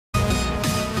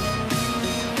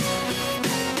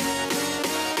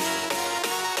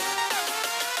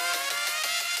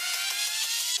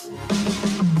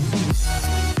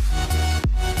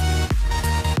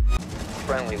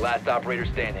last operator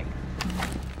standing.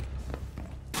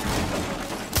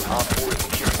 Op 4 is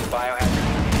securing the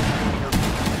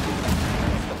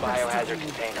biohazard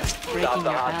container. Stop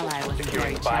the hostiles from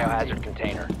securing the biohazard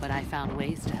container. But I found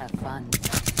ways to have fun.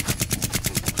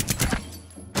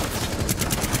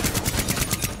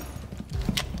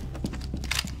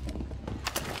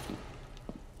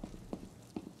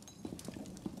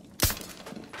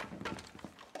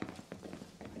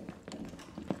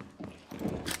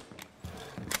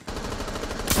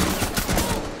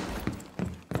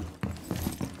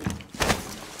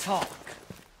 Talk.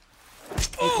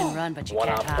 You can run, but you One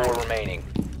can't op hide. 4 remaining.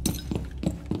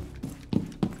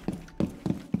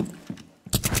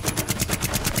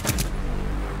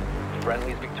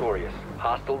 Friendly's victorious.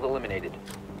 Hostiles eliminated.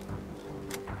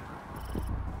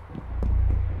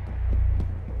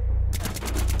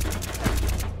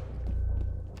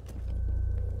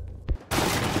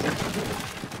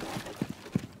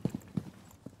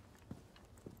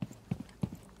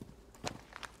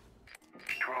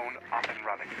 Drone up and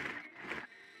running.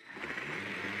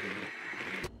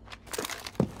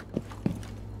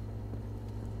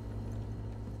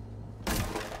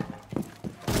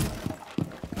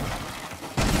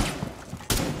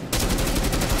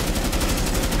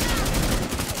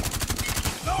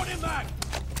 Loading back!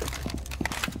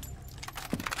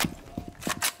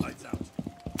 Lights out.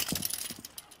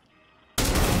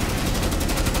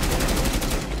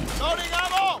 Loading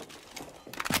ammo!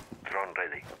 Drone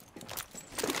ready.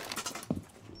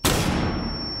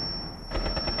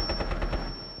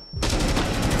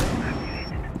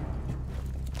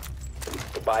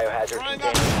 The biohazard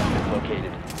container is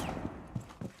located.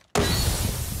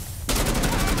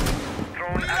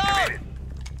 Drone activated.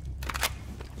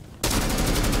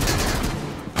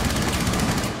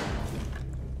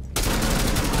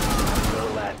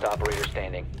 The last operator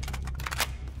standing.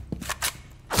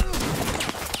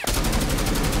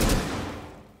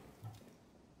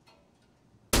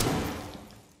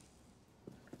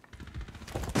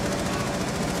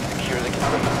 Secure the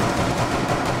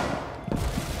container.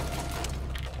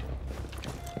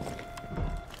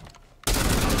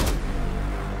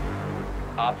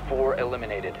 Op 4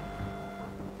 eliminated.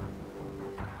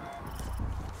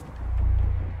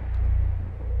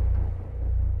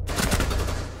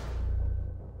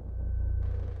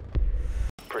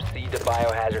 Proceed to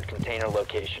biohazard container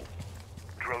location.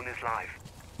 Drone is live.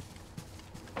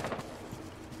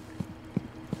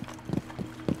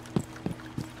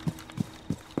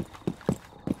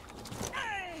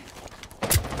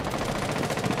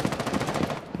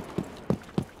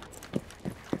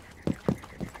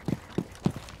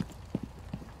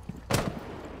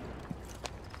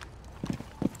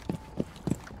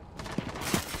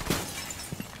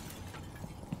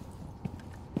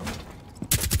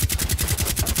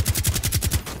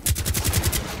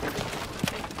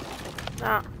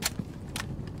 Ah,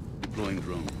 Deploying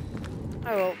drone.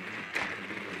 I will.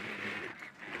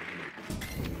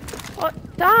 O,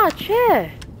 da,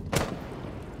 ce?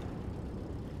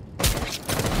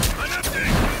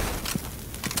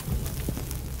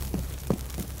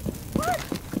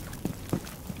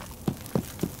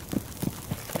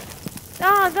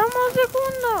 Da, dăm o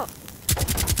secundă!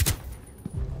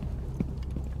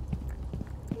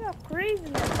 You're crazy,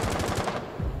 man.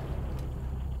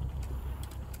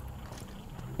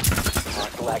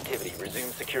 Hostile activity.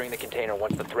 Resume securing the container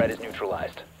once the threat is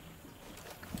neutralized.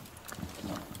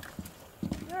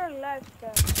 You're alive,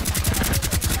 guy.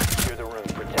 Secure the room.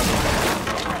 Protect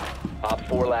the Op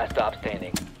 4 last stop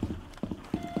standing.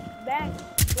 Bang.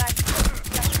 Flash.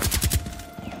 Flash.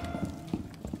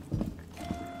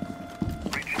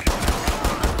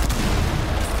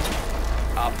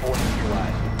 Op 4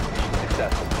 neutralized. Mission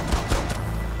successful.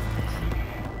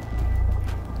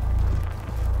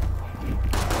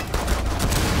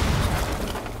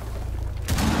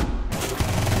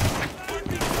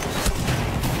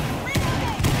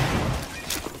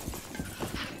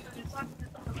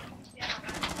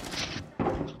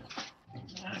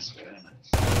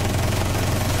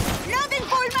 Loading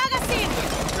full magazine!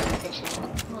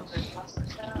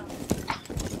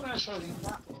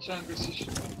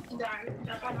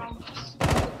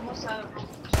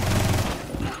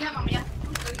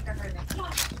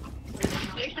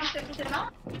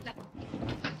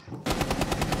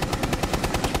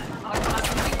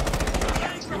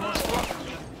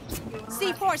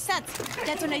 C4 set.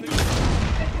 Detonating.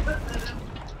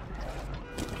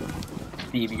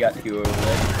 Steve, you got two over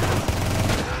there.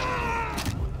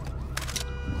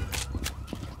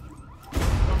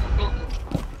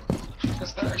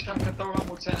 Ăștia îmi cântau la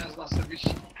mulți ani azi la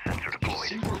serviciu.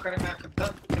 Singurul care mi-a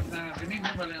cântat când mi-a venit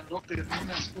numele în loc de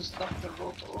mine a spus Dr.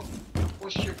 Roto.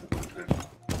 fost șeful, cred.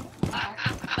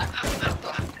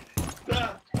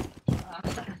 Da.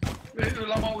 Eu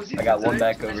l-am auzit. I got one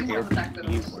back over here for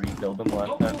you, where you killed him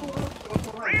last time.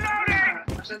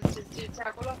 Așa ziceți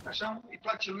acolo? Așa îi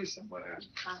place lui să mă...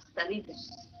 Asta, linte.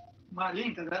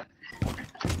 Malinte, da?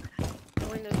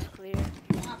 Windows clear.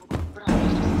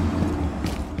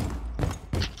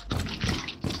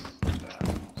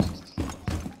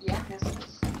 Ia, că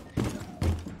sus.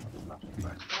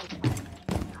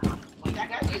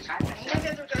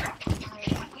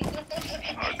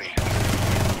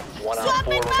 One on 4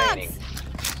 remaining.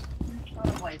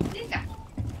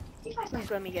 Please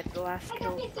let me get the last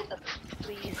kill.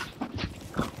 Please. Oh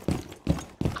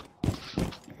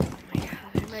my god,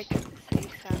 I might get the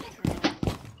safe after all.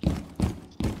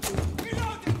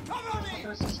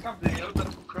 Trebuie să scap de el,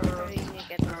 pentru că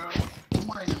nu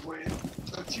mai ai nevoie.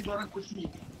 Să-l ții doar în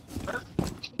cutii.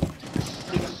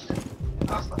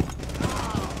 Asta.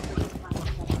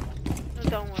 No,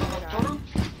 don't worry about it.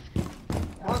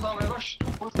 Bă, dar le roși, tu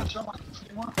poți să cea mai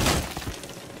primă.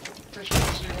 Deci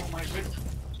poți să iau mai vechi.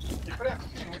 E prea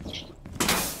puțin, uite și tu.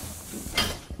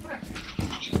 Prea puțin.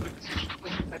 Ce trebuie să faci?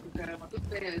 Pentru că am adus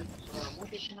pe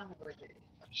multe și n-am nevoie de...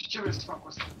 Și ce vrei să fac cu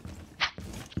asta?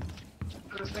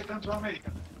 Că ăsta e pentru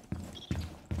America.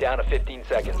 Down to 15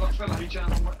 seconds. La fel aici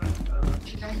nu mă...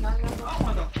 Am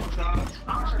mă dat, dar...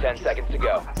 10 seconds to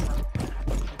go.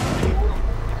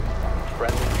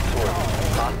 Friendly victorious.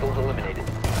 Hostiles eliminated.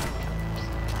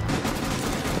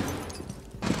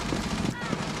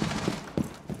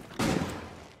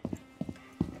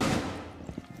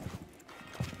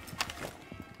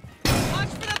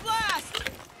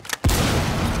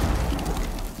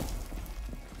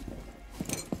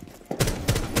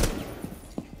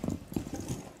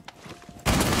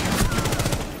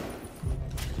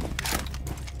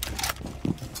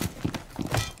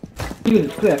 Fuse,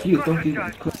 it's clear, fuse, don't fuse,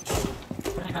 it's clear.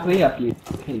 Clear, fuse.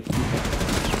 Okay, fuse.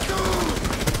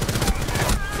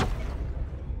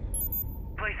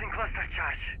 Placing cluster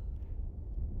charge.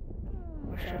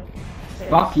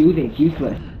 Stop fusing, it's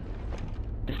useless.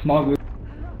 A small group.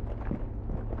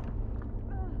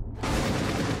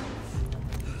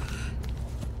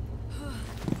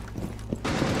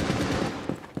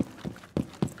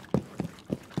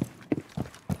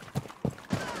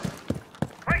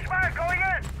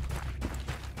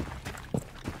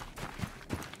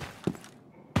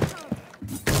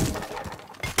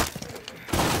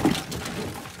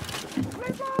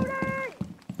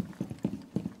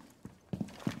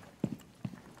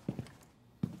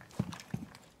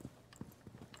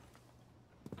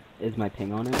 Is my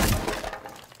ping on it?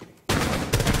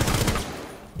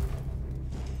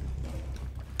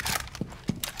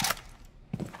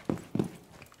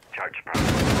 Charge prime.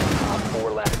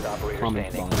 4 last operator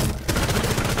Promise standing. volume.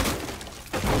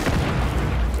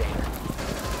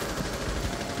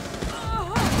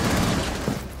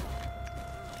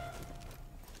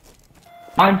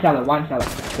 One cellar.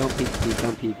 Don't peek, Steve,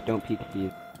 don't peek, don't peek,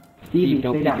 Steve. Steve,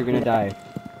 don't peek, you're gonna die.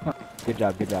 Good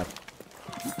job, good job.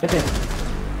 That's it.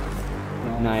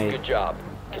 Nice. Good job.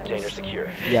 Container secure.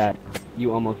 Yeah,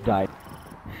 you almost died.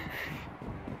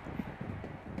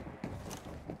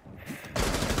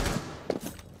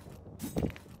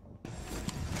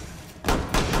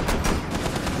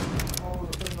 Oh,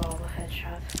 revolver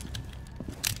headshot.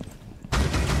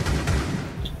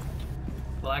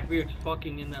 Blackbeard's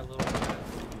fucking in that little...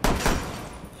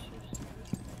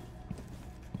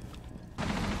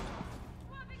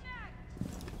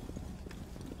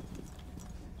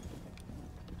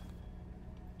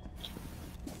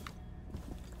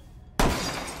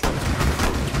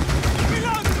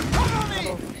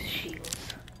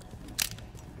 Shields.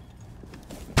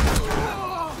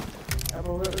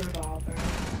 Double revolver.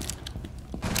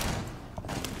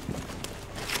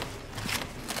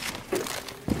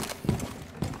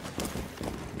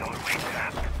 Doorway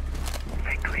trap.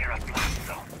 Stay clear of blast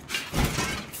zone.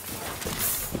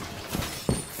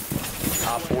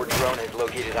 Op 4 drone has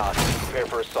located hostage. Prepare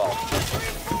for assault.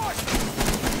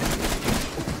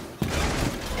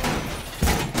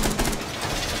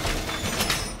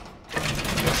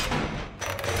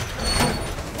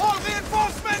 All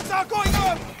reinforcements are going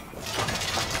up!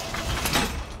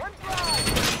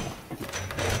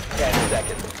 10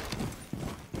 seconds.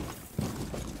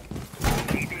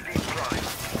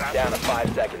 Down to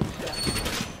 5 seconds.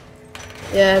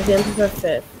 Yeah, the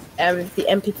MP5, the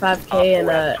MP5K and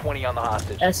 20 on the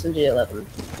hostage. SMG11.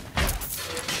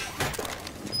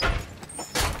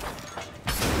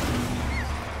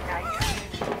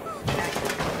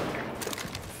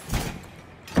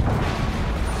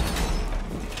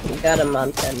 Got him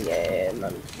on 10, yeah,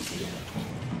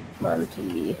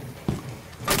 Monty.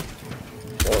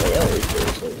 Well, they always do,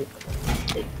 so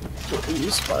they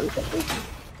respawn quickly.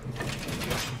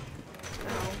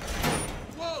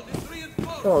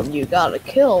 Well, you got a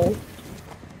kill.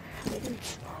 They didn't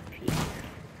spawn peek.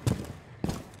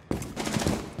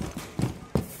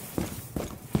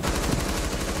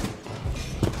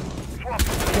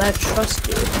 And I trust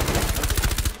you.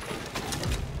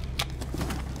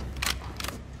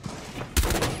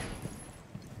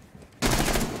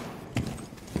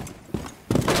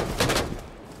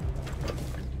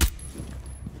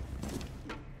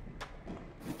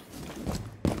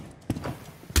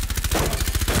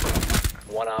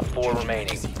 One op 4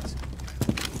 remaining.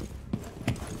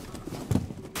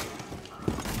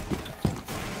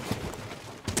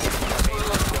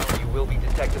 You will be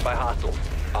detected by hostiles.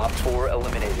 Op 4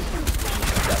 eliminated.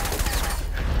 Successful.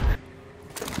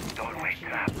 Doorway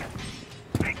trapped.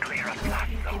 Stay clear of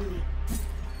blast zone.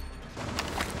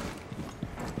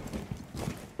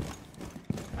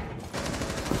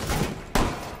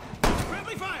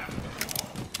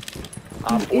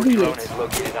 Op 4 drone has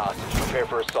located hostage. Prepare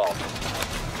for assault.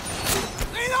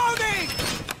 Reloading!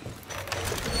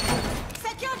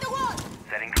 Secure the wall!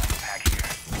 Setting compact here.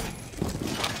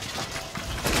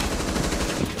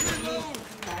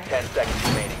 10 seconds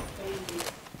remaining.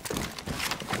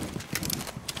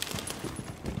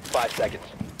 5 seconds.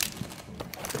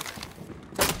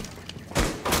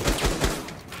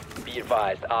 Be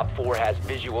advised, Op 4 has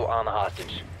visual on the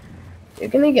hostage. You're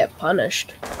gonna get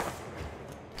punished.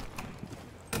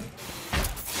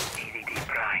 EDD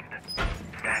primed.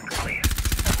 Stand clear.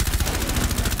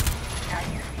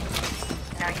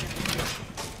 Now you see it.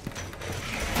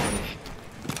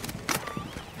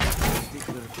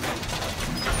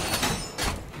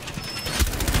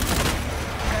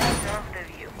 Turn off the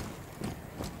view.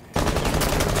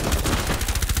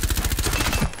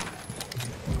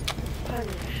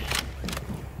 Punish.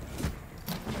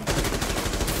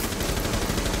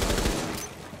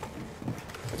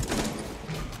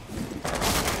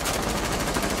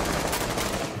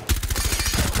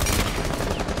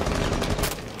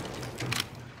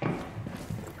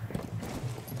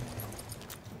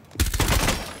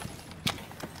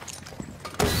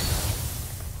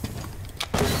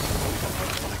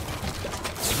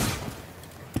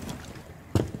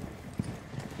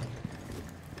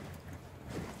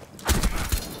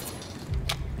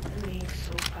 I'm being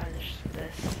so punished for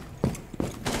this.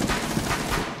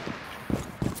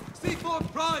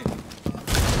 C4 prime!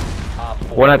 Op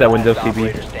 4 One at that window, last CB.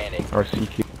 operator standing. Or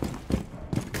CQ.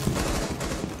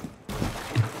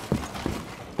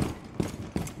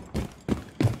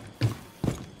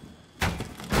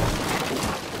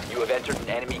 You have entered an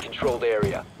enemy-controlled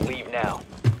area. Leave now.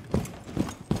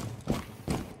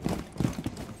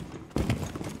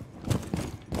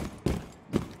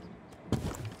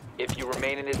 If you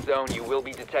remain in this zone, you will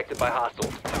be detected by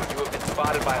hostiles. You have been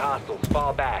spotted by hostiles.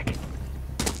 Fall back.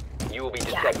 You will be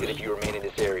detected if you remain in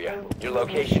this area. Your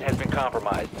location has been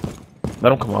compromised.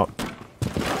 Let him come out.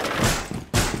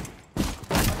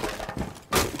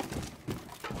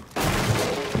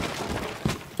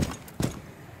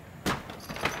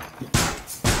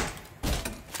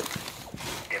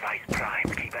 Device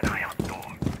primed. Keep an eye on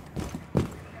door.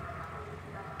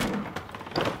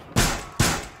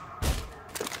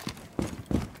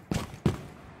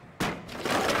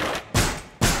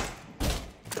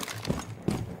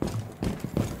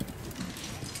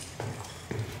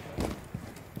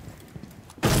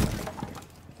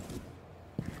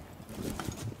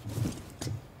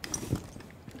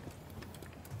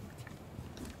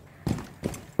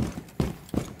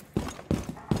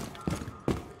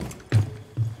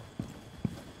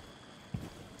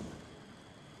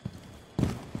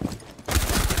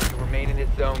 If you remain in this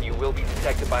zone, you will be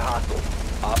detected by hostiles.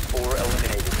 Op 4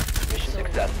 eliminated. Mission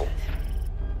successful.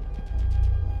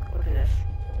 Look at this.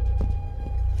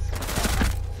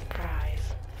 Surprise.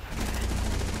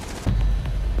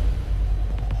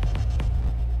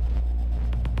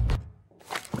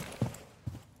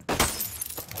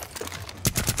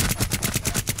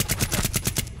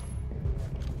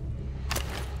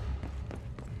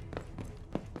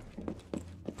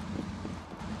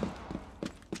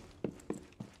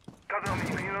 Cover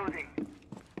me, reloading.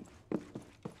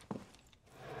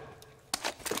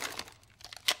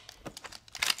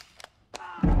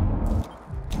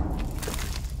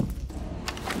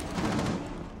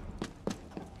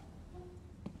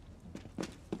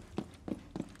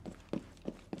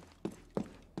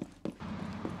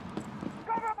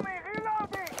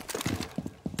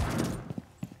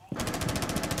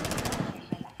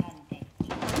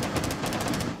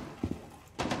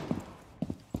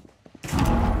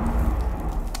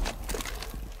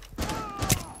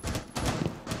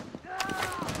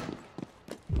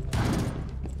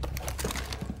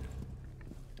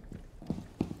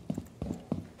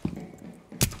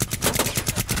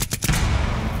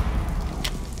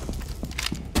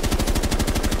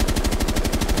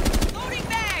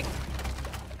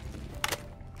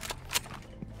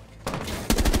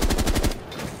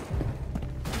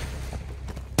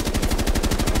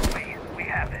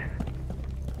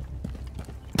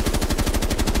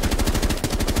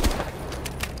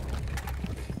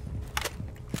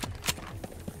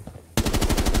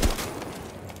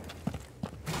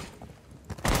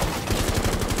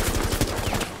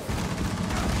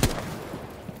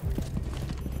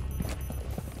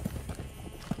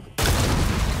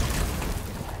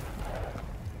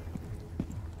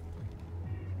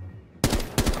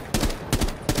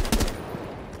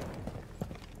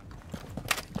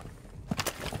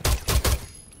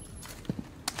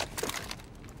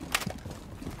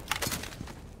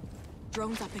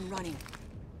 Drone's up and running.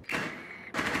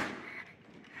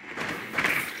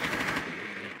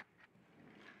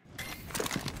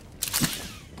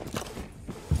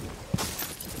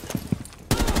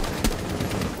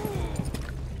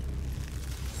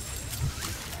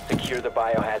 Secure the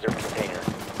biohazard container.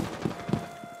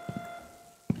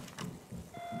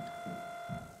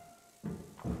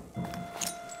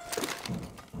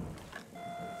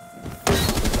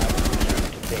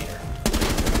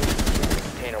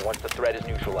 Container once the threat is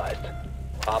neutralized.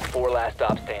 Op 4 last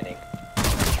stop standing.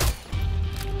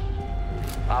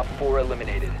 Op 4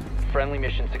 eliminated. Friendly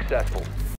mission successful.